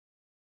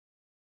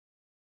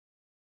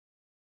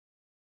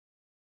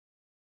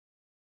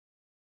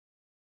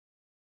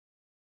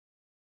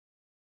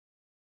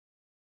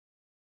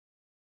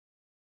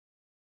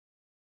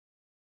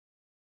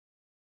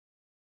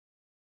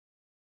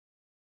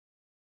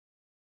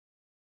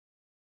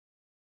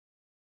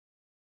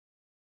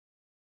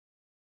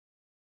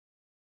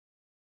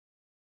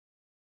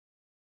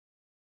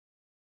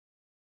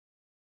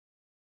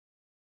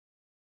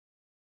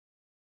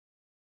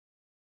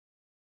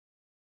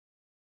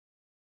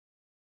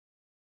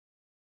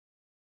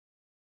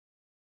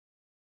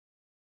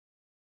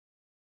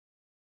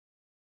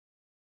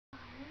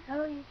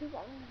Hello YouTube,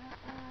 I'm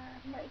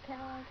gonna play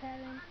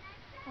Kevin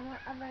on my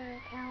other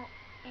account,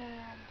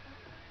 and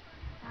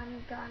I'm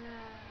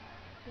gonna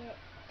get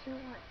 2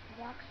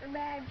 boxer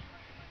badge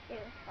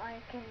if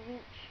I can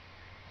reach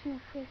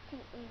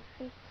 250 in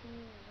 15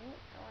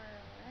 minutes or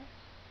less.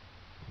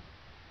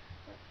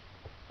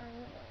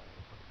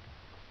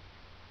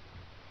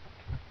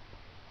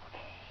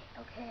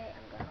 Okay,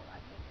 I'm gonna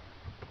log in now.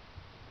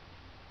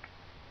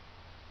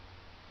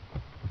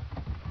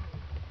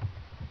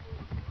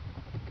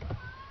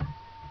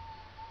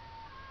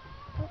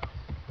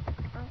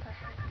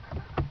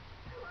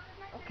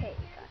 Okay,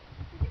 got it.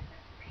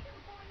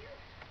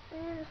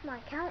 And it's my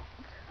account.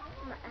 I'm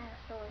gonna add a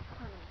sword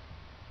hunting.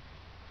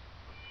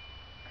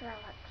 Cause I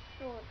like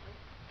swords and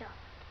stuff.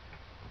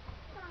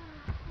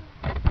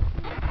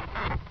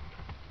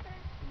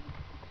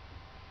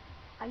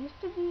 I used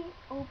to be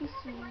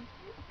OBC.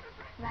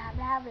 Blah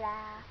blah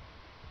blah.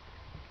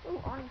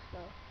 Ooh, honest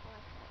though.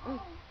 I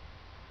like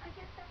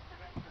that.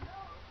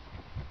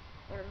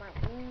 And my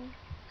wings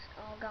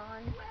all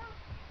gone.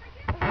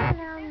 And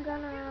now I'm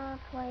gonna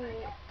play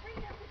it.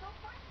 Kinda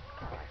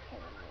like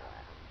Kevin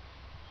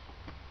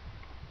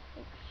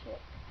oh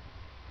shit.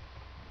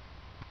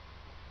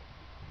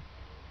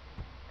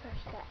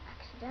 Press that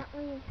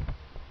accidentally.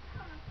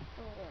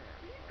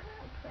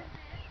 Press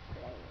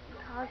play.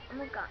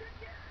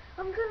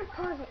 I'm gonna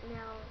pause it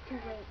now. Too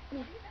late.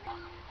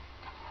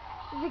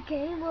 The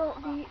game will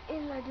be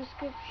in the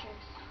description.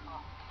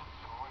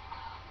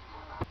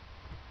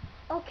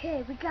 Okay,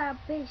 we got a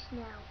base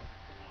now.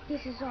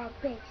 This is our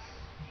base.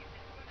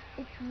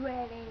 It's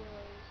red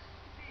anyways.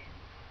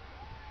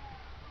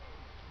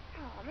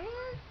 Oh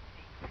man,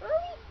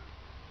 really?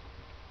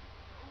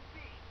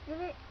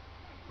 Did it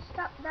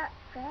stop that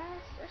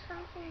fast or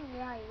something?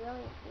 Did I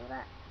really do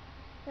that?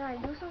 Did I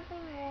do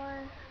something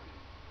or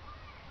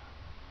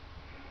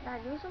did I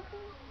do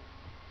something?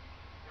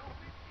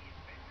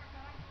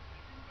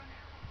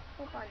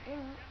 Hope I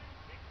didn't.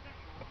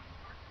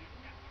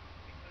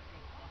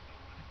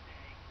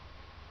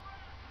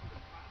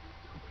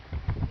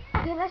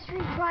 Okay, let's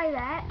retry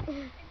that.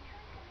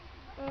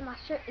 And my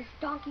shirt is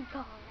Donkey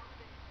Kong.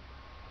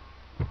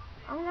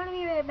 I'm gonna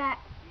be right back.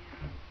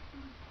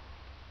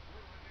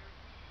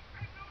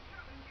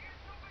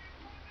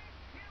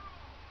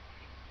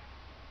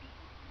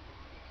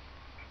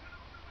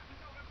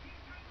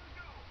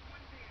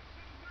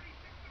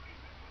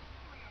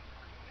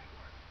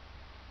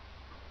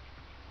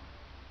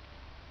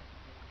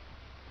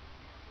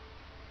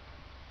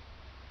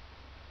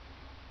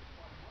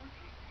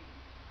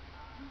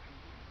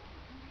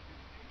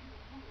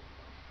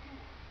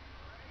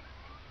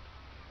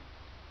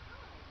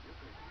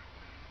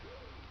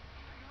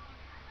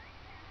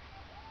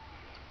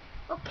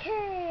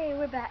 Okay,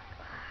 we're back.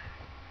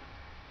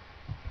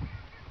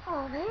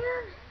 Oh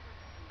man,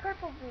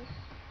 purple beast.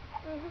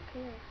 Man, who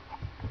cares?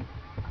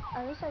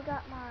 At least I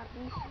got my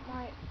beast,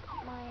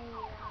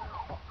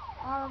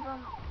 all of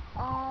them,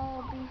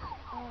 all beast,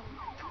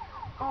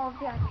 all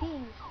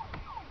VIPs.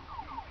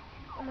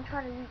 I'm gonna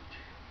try to reach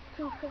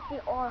 250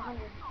 or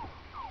 100.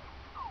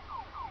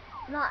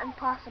 Not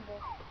impossible.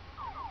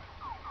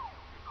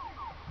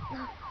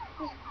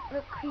 These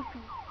look creepy.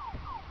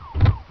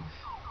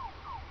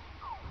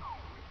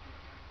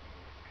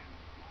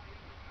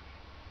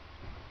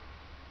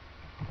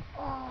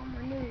 Oh, I'm a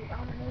noob.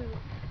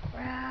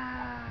 Rah.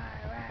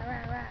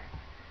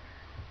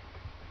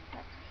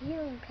 That's a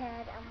healing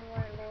pad, I'm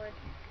Warlord.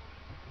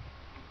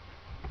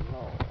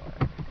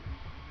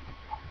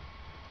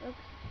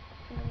 Oops,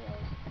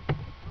 anyways.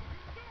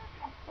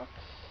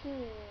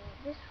 Okay,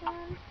 this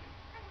one.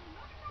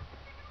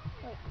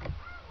 Wait.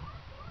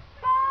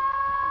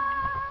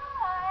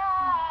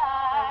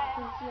 As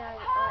you can see, I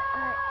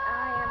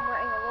am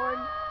wearing a Lord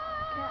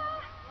cap.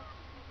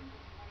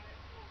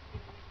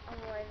 I'm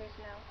wearing this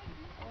now.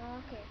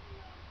 Okay.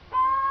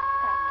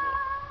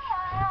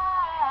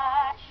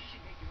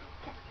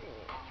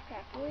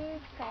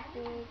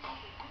 Package.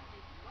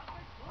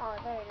 Oh,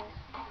 there it is.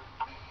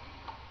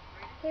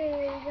 Here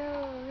we go.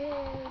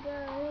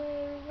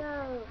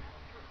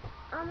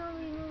 I'm gonna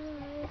be moving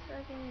this so I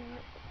can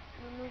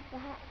remove the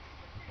hats.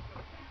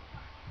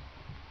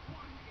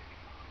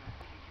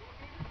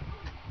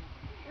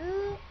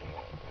 Okay,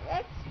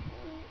 let's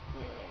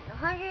begin.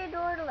 100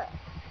 or less.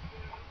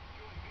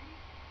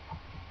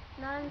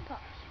 Not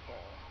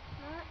impossible.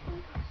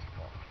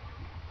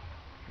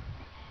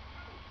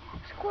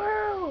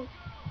 Squirrel!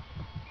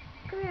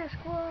 Come here,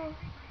 squirrel.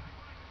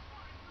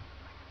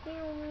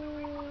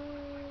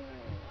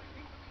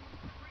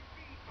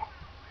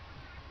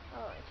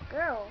 Oh, it's a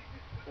girl.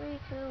 3,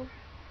 2.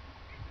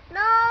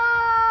 No!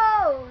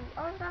 I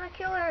was gonna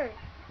kill her.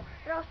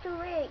 But I was too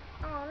late.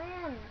 Oh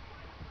man.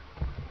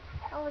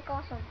 That was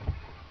awesome.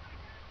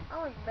 I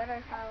was better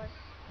if I was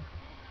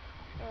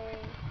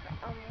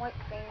a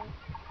white thing.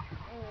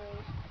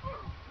 Anyways.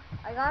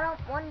 I got up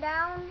 1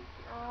 down.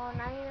 Oh,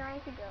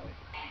 99 to go.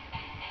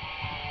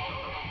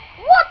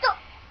 What the?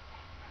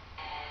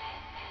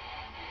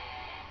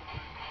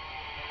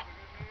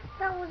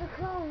 That was a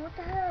clone. What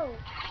the hell?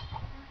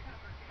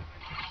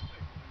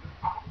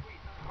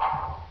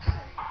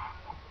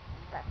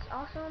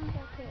 awesome.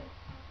 Okay.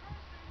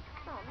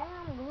 Oh man,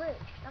 I'm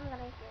glitched. I'm gonna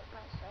get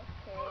myself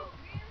killed.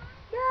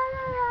 Yeah,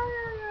 yeah, yeah,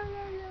 yeah, yeah,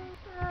 yeah,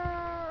 yeah.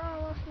 I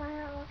lost my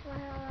hat, lost my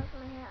hat, lost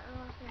my hat, I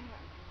lost my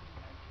hat.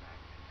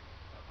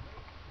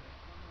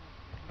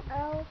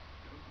 L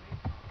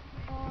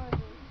R D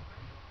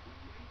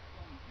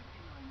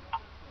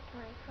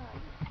 25.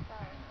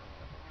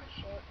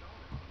 Shit.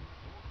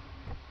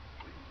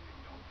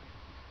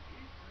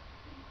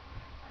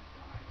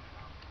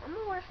 I'm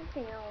gonna wear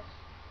something else.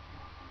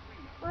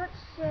 Let's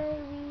say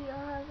we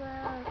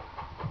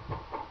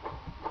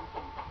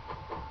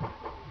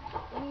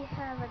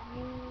have a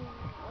new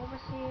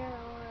overseer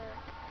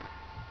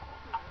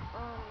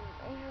or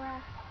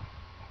Azrath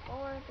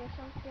sword or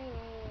something,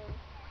 and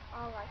I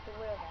like to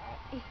wear that.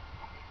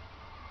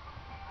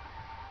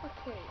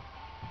 Okay,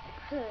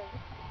 hood.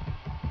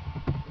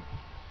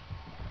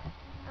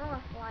 I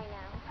wanna fly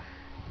now.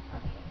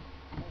 Okay,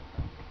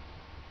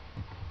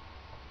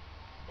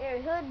 there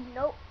you go. There, hood.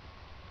 Nope.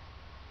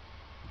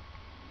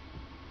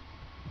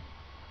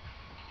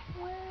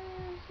 Where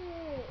is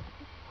it?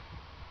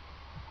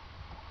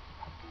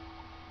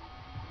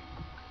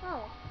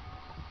 Oh,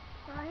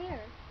 not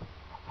here.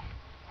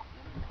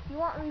 You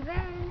want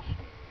revenge?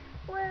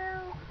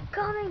 Well,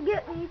 come and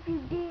get me if you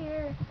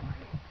dare.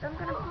 So I'm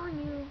gonna pawn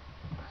you.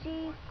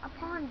 See, I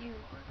pawned you.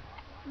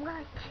 I'm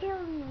gonna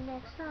kill you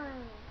next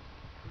time.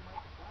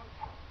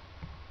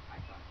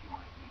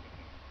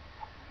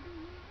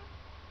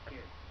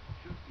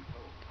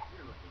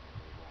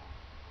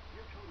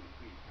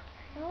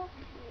 Okay.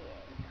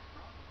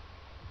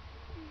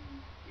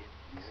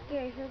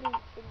 Scary hood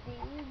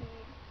indeed.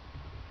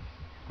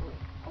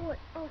 Who am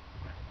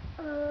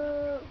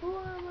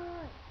I?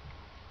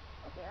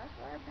 Okay, that's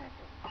where I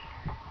package.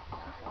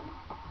 Awesome.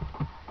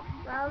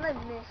 Well, I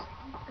missed.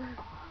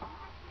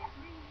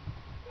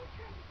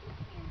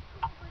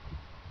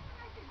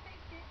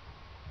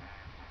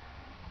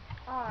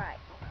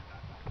 Alright.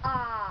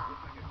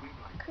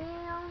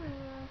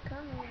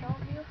 Come here,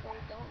 don't be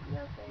afraid, don't be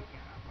afraid.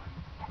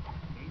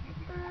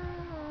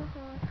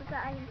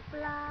 Forgot I can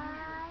fly.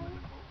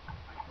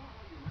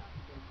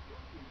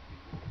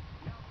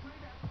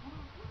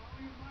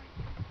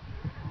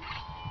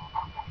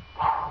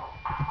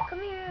 Come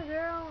here,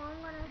 girl, I'm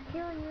gonna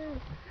kill you.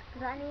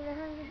 Cause I need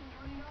 100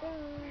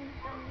 things.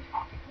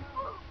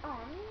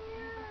 Oh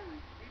man.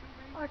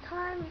 Our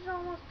time is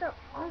almost up.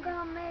 I'm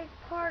gonna make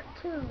part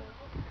 2.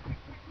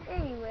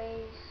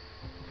 Anyways,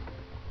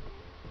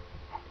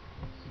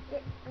 let's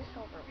get this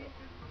over with.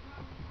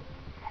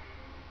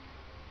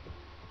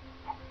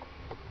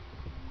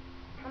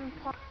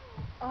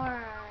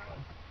 Alright.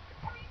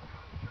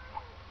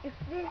 If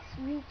this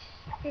reaches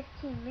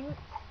 15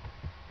 minutes,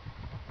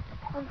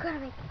 I'm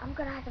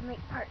gonna have to make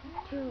part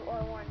 2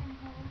 or 1.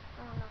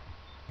 I don't know.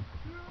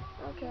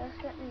 Okay, let's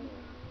get me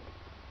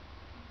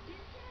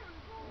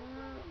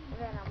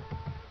Venom.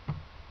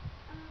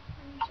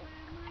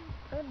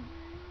 Good.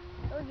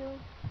 Told you.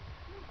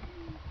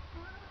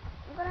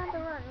 I'm gonna have to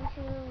run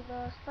into the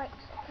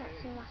spikes. I can't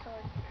see my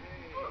sword.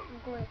 I'm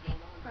glitched,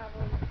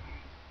 probably.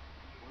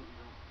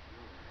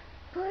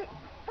 But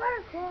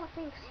Fireclaw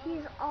thinks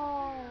he's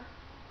all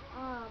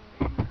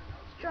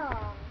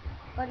strong,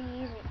 but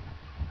he isn't.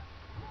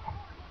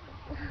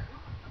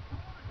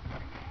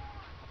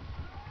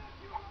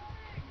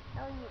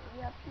 Oh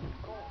yeah,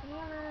 people.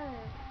 Hammer.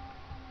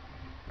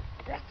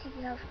 Let's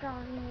see how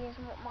strong he is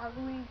with my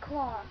green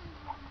claws.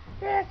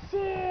 Let's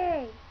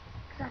see!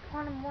 Because I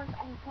pawned him once,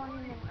 I can pawn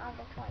him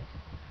another twice.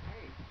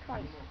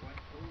 Twice.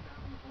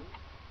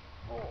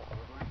 Oh.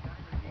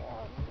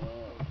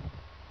 Okay.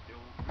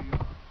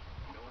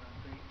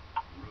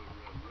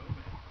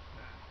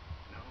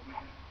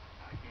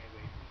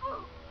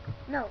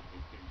 No.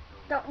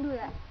 Don't do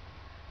that.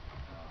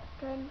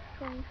 10,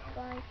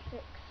 25,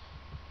 6.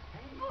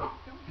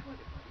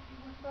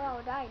 Oh,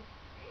 I died.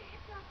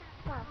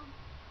 Wow.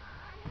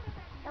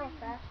 That was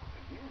fast.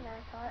 Than I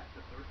thought.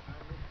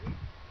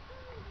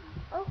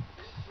 Okay.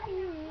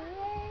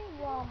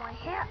 Well, my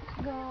hat's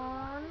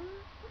gone.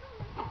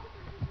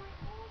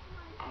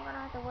 I'm gonna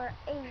have to wear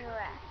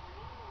Azrath.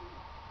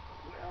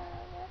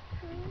 That's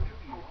true.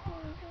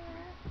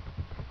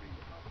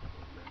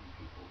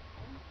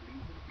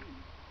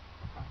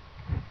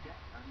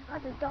 I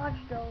have to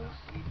dodge those.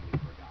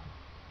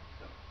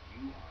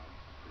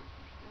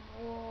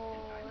 Whoa,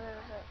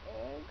 there's an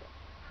egg.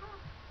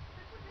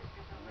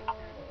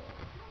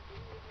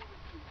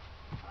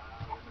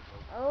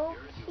 Whoa.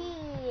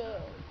 Okay.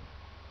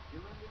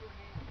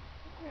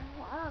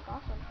 Wow, that's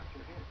awesome.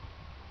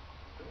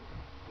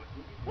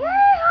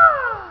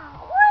 Yeah!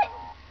 What?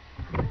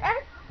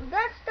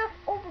 That stuff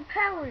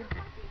overpowered.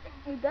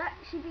 That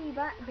should be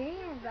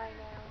banned by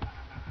now.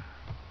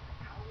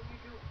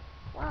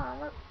 Wow,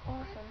 look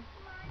awesome.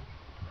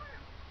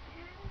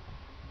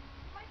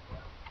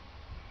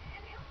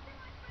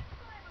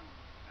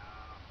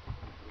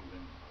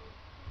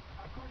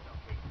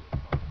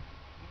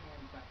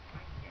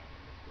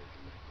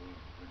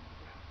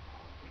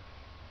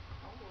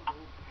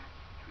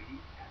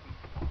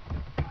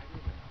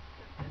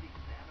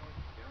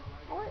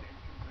 What?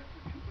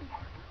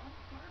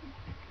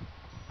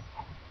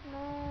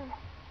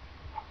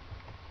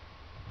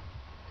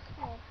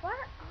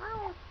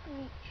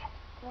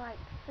 like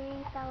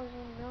 3,000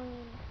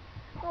 million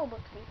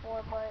Robux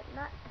before, but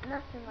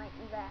nothing like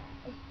that.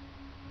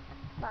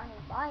 I can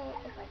buy it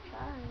if I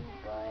try,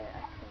 but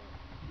I couldn't.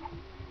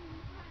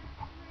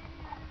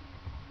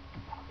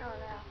 I don't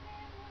know.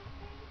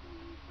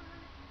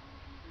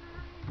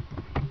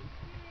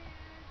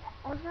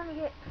 I was gonna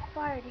get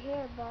fired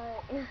here,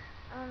 but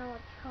I don't know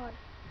what's called.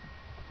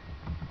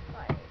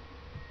 Fired.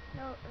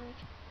 No, let me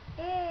check.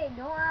 Hey,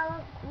 don't I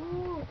look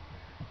cool?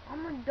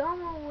 I'm a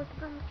domo with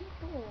some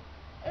people.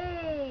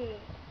 Hey.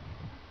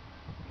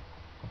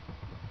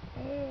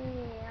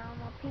 Hey,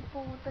 I'm a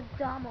people with a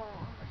domo.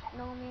 I'm a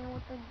snowman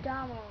with a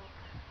domo.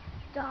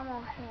 Domo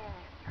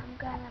hat. I'm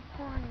gonna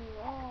pawn you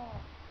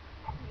all.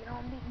 You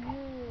don't be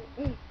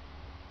good. Okay,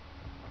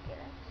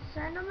 let's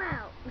send them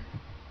out.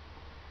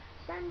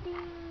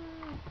 Sending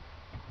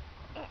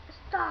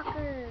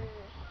stalkers.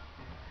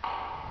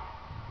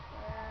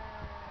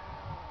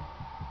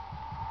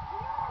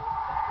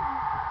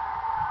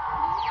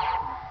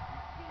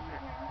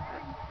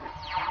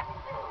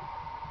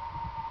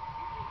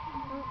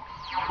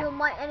 Kill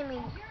my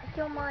enemies.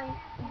 Kill my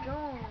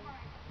drone.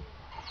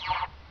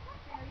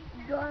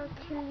 Gonna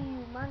kill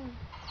you, man.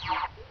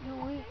 You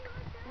weak.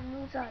 You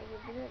loser,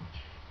 you bitch.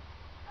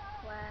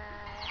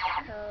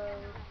 Wow,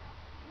 code.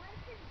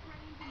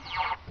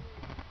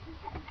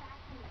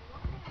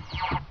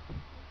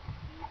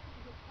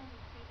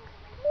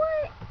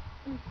 What?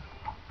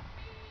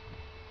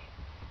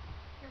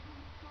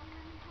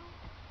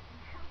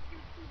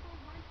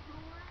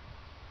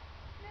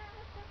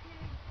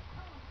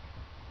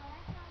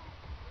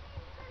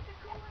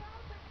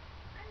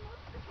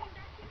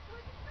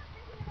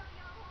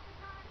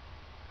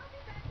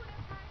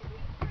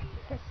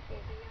 Pissed.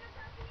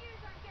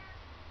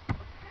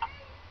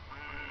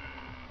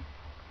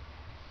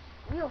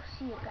 We'll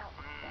see about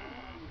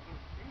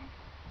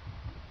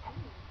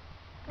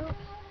that.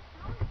 Oops.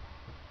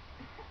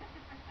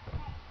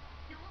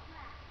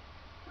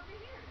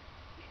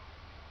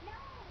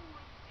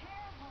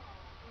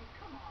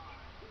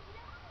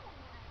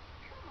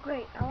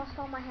 Great, I lost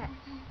all my hats.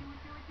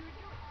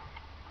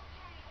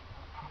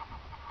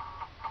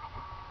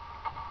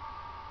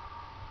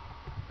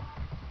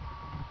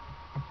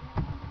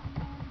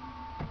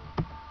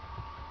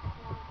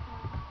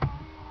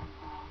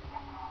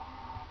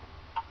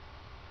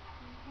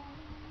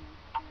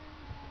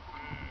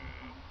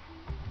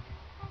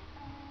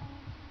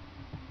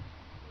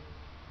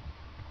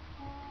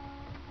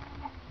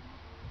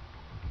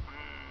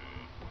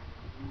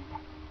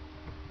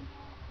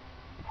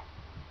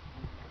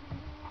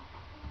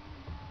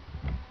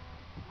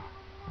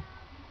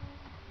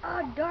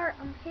 Oh, dart,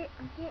 I'm hit.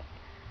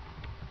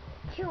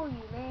 Kill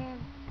you, man.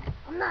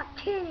 I'm not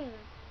kidding.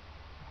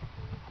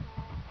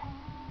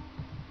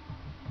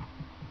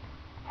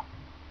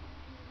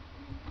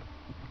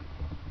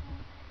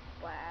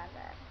 Wow,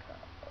 that's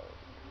code.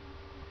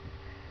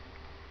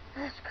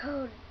 That's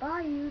code.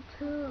 Bye,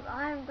 YouTube.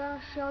 I'm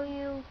gonna show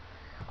you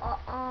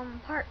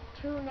part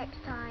 2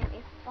 next time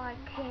if I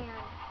can.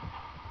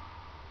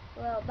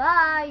 Well,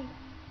 bye.